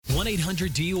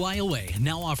1-800-DUI-AWAY,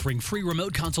 now offering free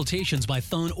remote consultations by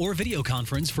phone or video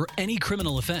conference for any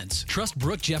criminal offense. Trust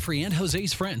Brooke, Jeffrey, and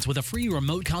Jose's friends with a free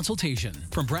remote consultation.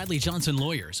 From Bradley Johnson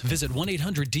Lawyers, visit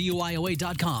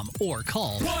 1-800-DUI-AWAY.com or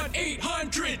call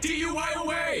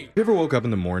 1-800-DUI-AWAY. You ever woke up in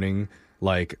the morning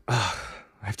like, I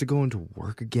have to go into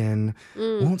work again?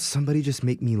 Won't somebody just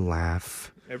make me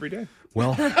laugh? Every day.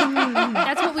 Well,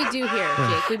 That's what we do here,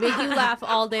 Jake. We make you laugh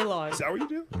all day long. Is that what you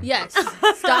do? Yes.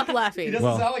 Stop laughing. He doesn't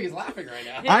Well, sound like he's laughing right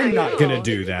now. I'm not going to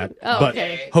do that. Oh, but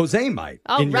okay. Jose might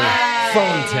All in your right.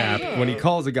 phone tap when he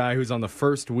calls a guy who's on the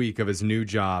first week of his new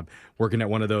job working at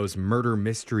one of those murder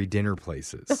mystery dinner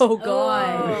places. Oh,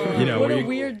 God. You know, what where a you-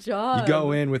 weird job. You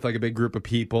go in with like a big group of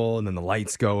people and then the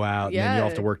lights go out and then you all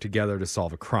have to Yeah. work together to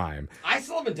solve a crime. I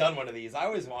still haven't done one of these. I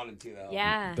always wanted to, though.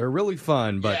 Yeah. They're really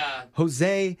fun, but Yeah.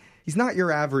 Jose, he's not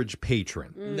your average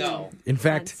patron. No. In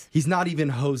fact, he's not even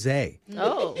Jose.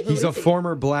 Oh. He's a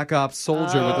former Black Ops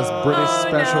soldier with the British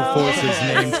Special Forces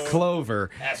named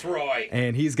Clover. That's Roy.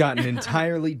 And he's got an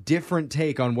entirely different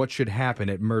take on what should happen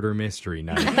at Murder Mystery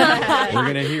Night. We're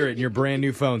going to hear it in your brand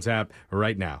new phone tap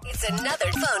right now. It's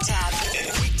another phone tap.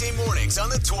 Weekday mornings on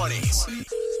the 20s.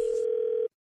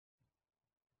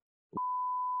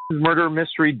 Murder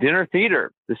Mystery Dinner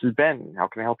Theater. This is Ben. How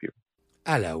can I help you?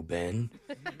 Hello, Ben.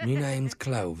 My name's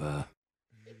Clover.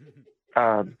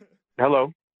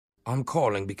 Hello. I'm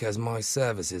calling because my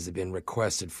services have been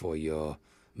requested for your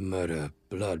murder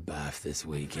bloodbath this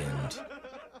weekend.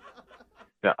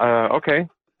 Okay.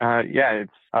 Yeah,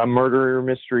 it's a murder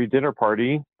mystery dinner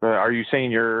party. Are you saying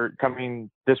you're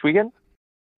coming this weekend?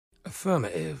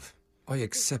 Affirmative. I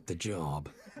accept the job.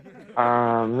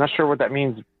 I'm not sure what that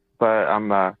means, but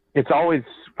it's always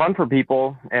fun for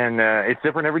people, and it's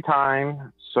different every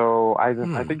time. So I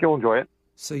think you'll enjoy it.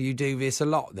 So you do this a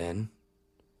lot then?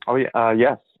 Oh yeah,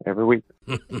 yes, every week.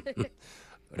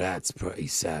 That's pretty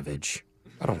savage.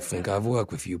 I don't think I've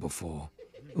worked with you before.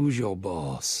 Who's your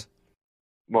boss?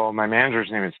 Well, my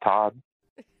manager's name is Todd.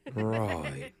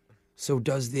 Right. So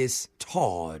does this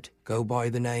Todd go by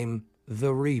the name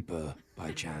The Reaper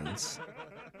by chance?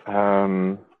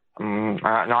 No,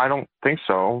 I don't think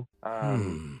so.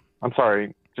 I'm sorry.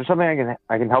 Is there something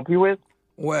I can help you with?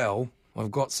 Well,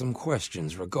 I've got some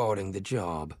questions regarding the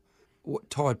job.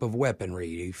 What type of weaponry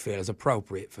do you feel is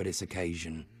appropriate for this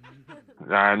occasion?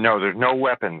 No, there's no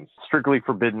weapons. Strictly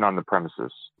forbidden on the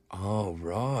premises. Oh,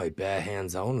 right. Bare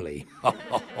hands only. Oh,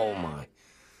 my.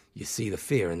 You see the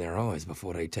fear in their eyes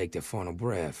before they take their final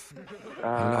breath.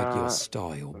 I like your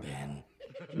style, Ben.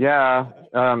 Yeah,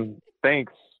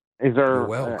 thanks. Is there You're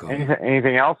welcome.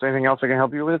 anything else? Anything else I can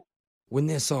help you with? When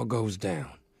this all goes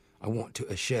down, I want to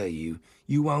assure you,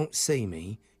 you won't see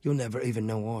me. You'll never even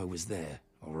know I was there,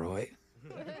 all right?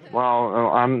 Well,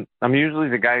 I'm usually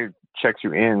the guy who checks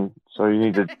you in, so you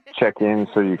need to check in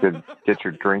so you could get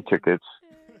your drink tickets.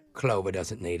 Clover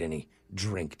doesn't need any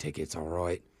drink tickets, all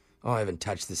right? I haven't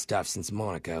touched the stuff since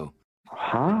Monaco.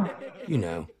 Huh? You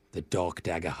know, the Dark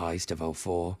Dagger heist of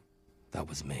 04. That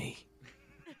was me.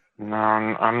 No,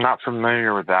 I'm not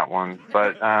familiar with that one.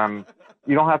 But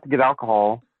you don't have to get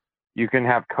alcohol. You can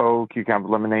have Coke. You can have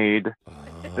lemonade.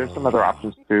 There's some other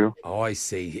options, too. Oh, I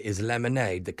see. Is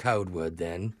lemonade the code word,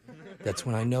 then? That's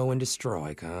when I know when to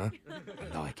strike, huh?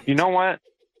 I like it. You know what?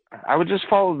 I would just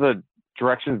follow the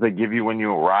directions they give you when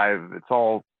you arrive. It's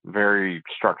all very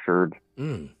structured.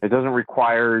 It doesn't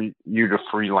require you to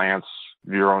freelance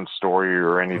your own story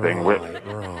or anything.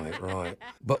 Right.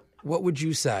 But what would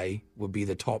you say would be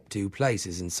the top 2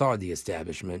 places inside the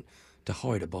establishment to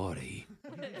hide a body?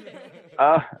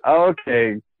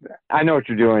 Okay. I know what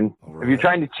you're doing. If you're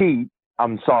trying to cheat,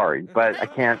 I'm sorry, but I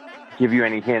can't give you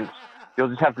any hints. You'll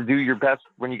just have to do your best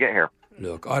when you get here.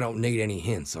 Look, I don't need any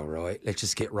hints, all right? Let's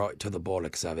just get right to the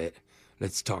bollocks of it.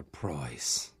 Let's talk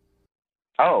price.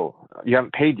 Oh, you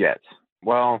haven't paid yet.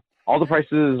 Well, all the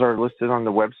prices are listed on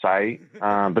the website,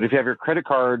 but if you have your credit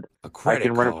card, I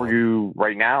can run it for you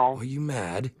right now. Are you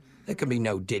mad? There can be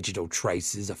no digital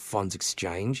traces of funds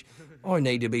exchange. I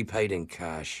need to be paid in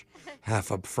cash.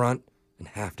 Half up front and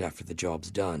half after the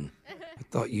job's done. I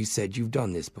thought you said you've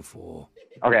done this before.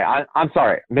 Okay, I'm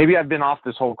sorry. Maybe I've been off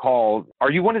this whole call.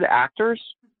 Are you one of the actors?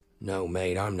 No,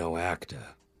 mate, I'm no actor.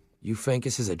 You think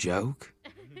this is a joke?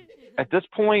 At this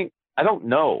point, I don't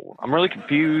know. I'm really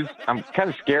confused. I'm kind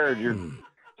of scared.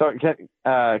 So can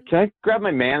I grab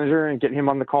my manager and get him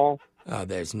on the call?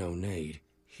 There's no need.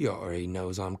 He already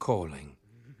knows I'm calling.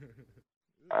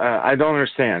 I don't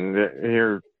understand.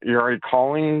 You're already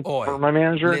calling for my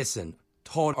manager? Listen,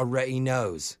 Todd already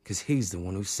knows, because he's the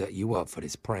one who set you up for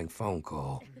this prank phone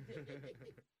call.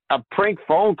 a prank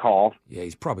phone call. Yeah,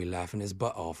 he's probably laughing his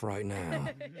butt off right now.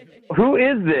 Who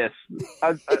is this?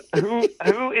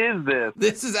 Who is this?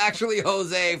 This is actually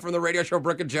Jose from the radio show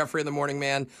Brooke and Jeffrey in the Morning,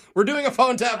 man. We're doing a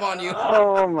phone tap on you.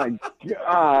 Oh my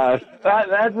gosh,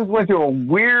 that just went to a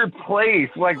weird place.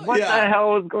 Like, what the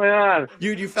hell is going on?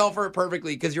 You fell for it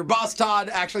perfectly because your boss Todd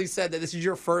actually said that this is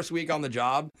your first week on the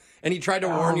job, and he tried to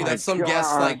warn you that some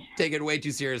guests take it way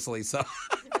too seriously. So.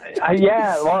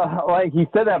 Yeah, well, like he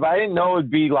said that, but I didn't know it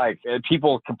would be like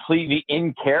people completely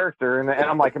in character, and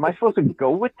I'm like, am I supposed to go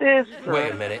with this?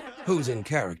 Wait a minute, who's in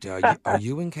character? Are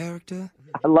you in character?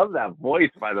 I love that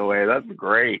voice, by the way. That's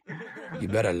great. You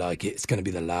better like it. It's going to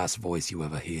be the last voice you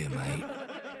ever hear, mate.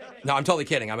 No, I'm totally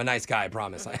kidding. I'm a nice guy, I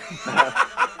promise.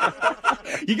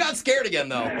 You got scared again,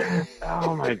 though.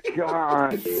 Oh my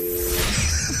god.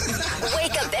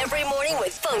 Wake up every morning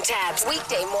with phone taps.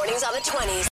 Weekday mornings on the 20s.